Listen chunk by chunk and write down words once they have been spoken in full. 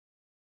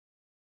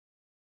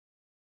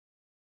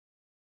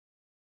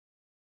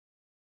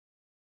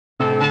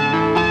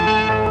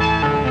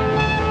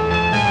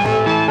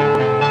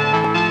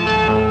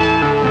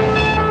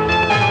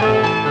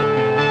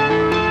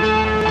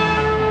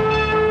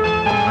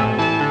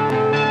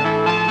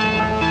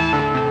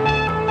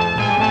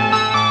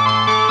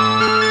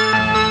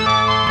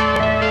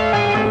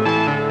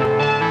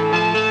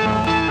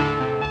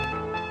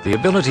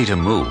ability to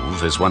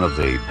move is one of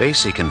the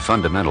basic and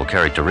fundamental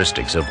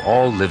characteristics of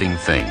all living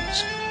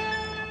things.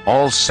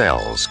 All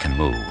cells can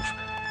move.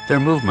 Their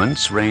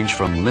movements range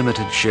from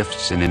limited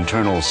shifts in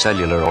internal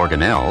cellular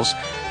organelles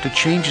to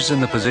changes in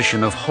the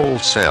position of whole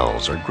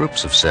cells or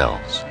groups of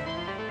cells.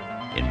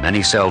 In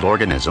many-celled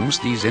organisms,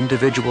 these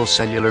individual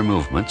cellular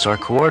movements are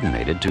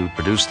coordinated to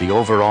produce the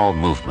overall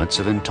movements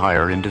of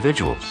entire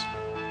individuals.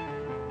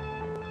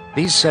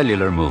 These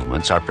cellular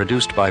movements are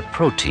produced by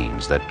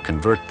proteins that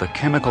convert the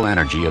chemical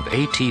energy of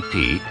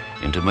ATP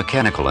into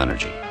mechanical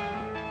energy.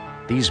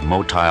 These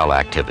motile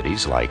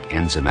activities, like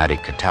enzymatic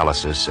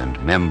catalysis and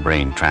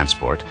membrane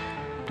transport,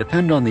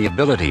 depend on the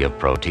ability of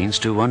proteins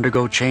to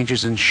undergo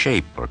changes in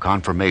shape or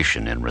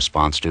conformation in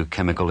response to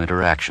chemical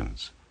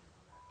interactions.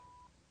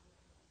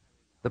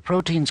 The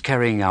proteins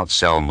carrying out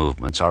cell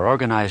movements are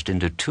organized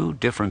into two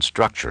different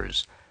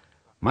structures,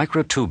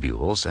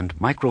 microtubules and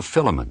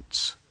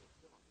microfilaments.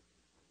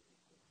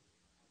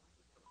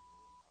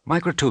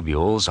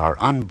 Microtubules are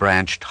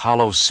unbranched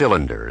hollow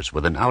cylinders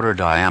with an outer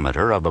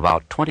diameter of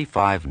about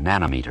 25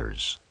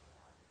 nanometers.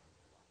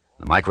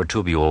 The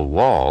microtubule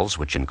walls,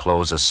 which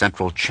enclose a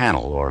central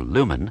channel or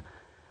lumen,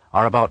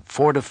 are about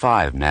 4 to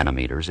 5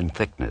 nanometers in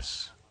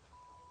thickness.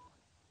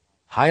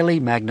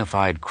 Highly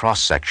magnified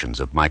cross-sections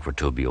of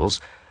microtubules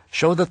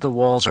show that the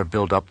walls are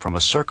built up from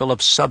a circle of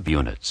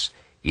subunits,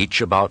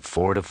 each about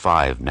 4 to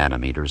 5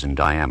 nanometers in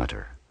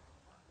diameter.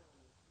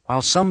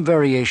 While some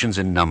variations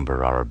in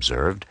number are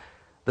observed,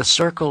 the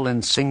circle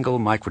in single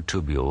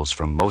microtubules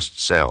from most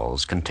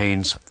cells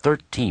contains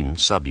 13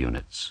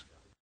 subunits.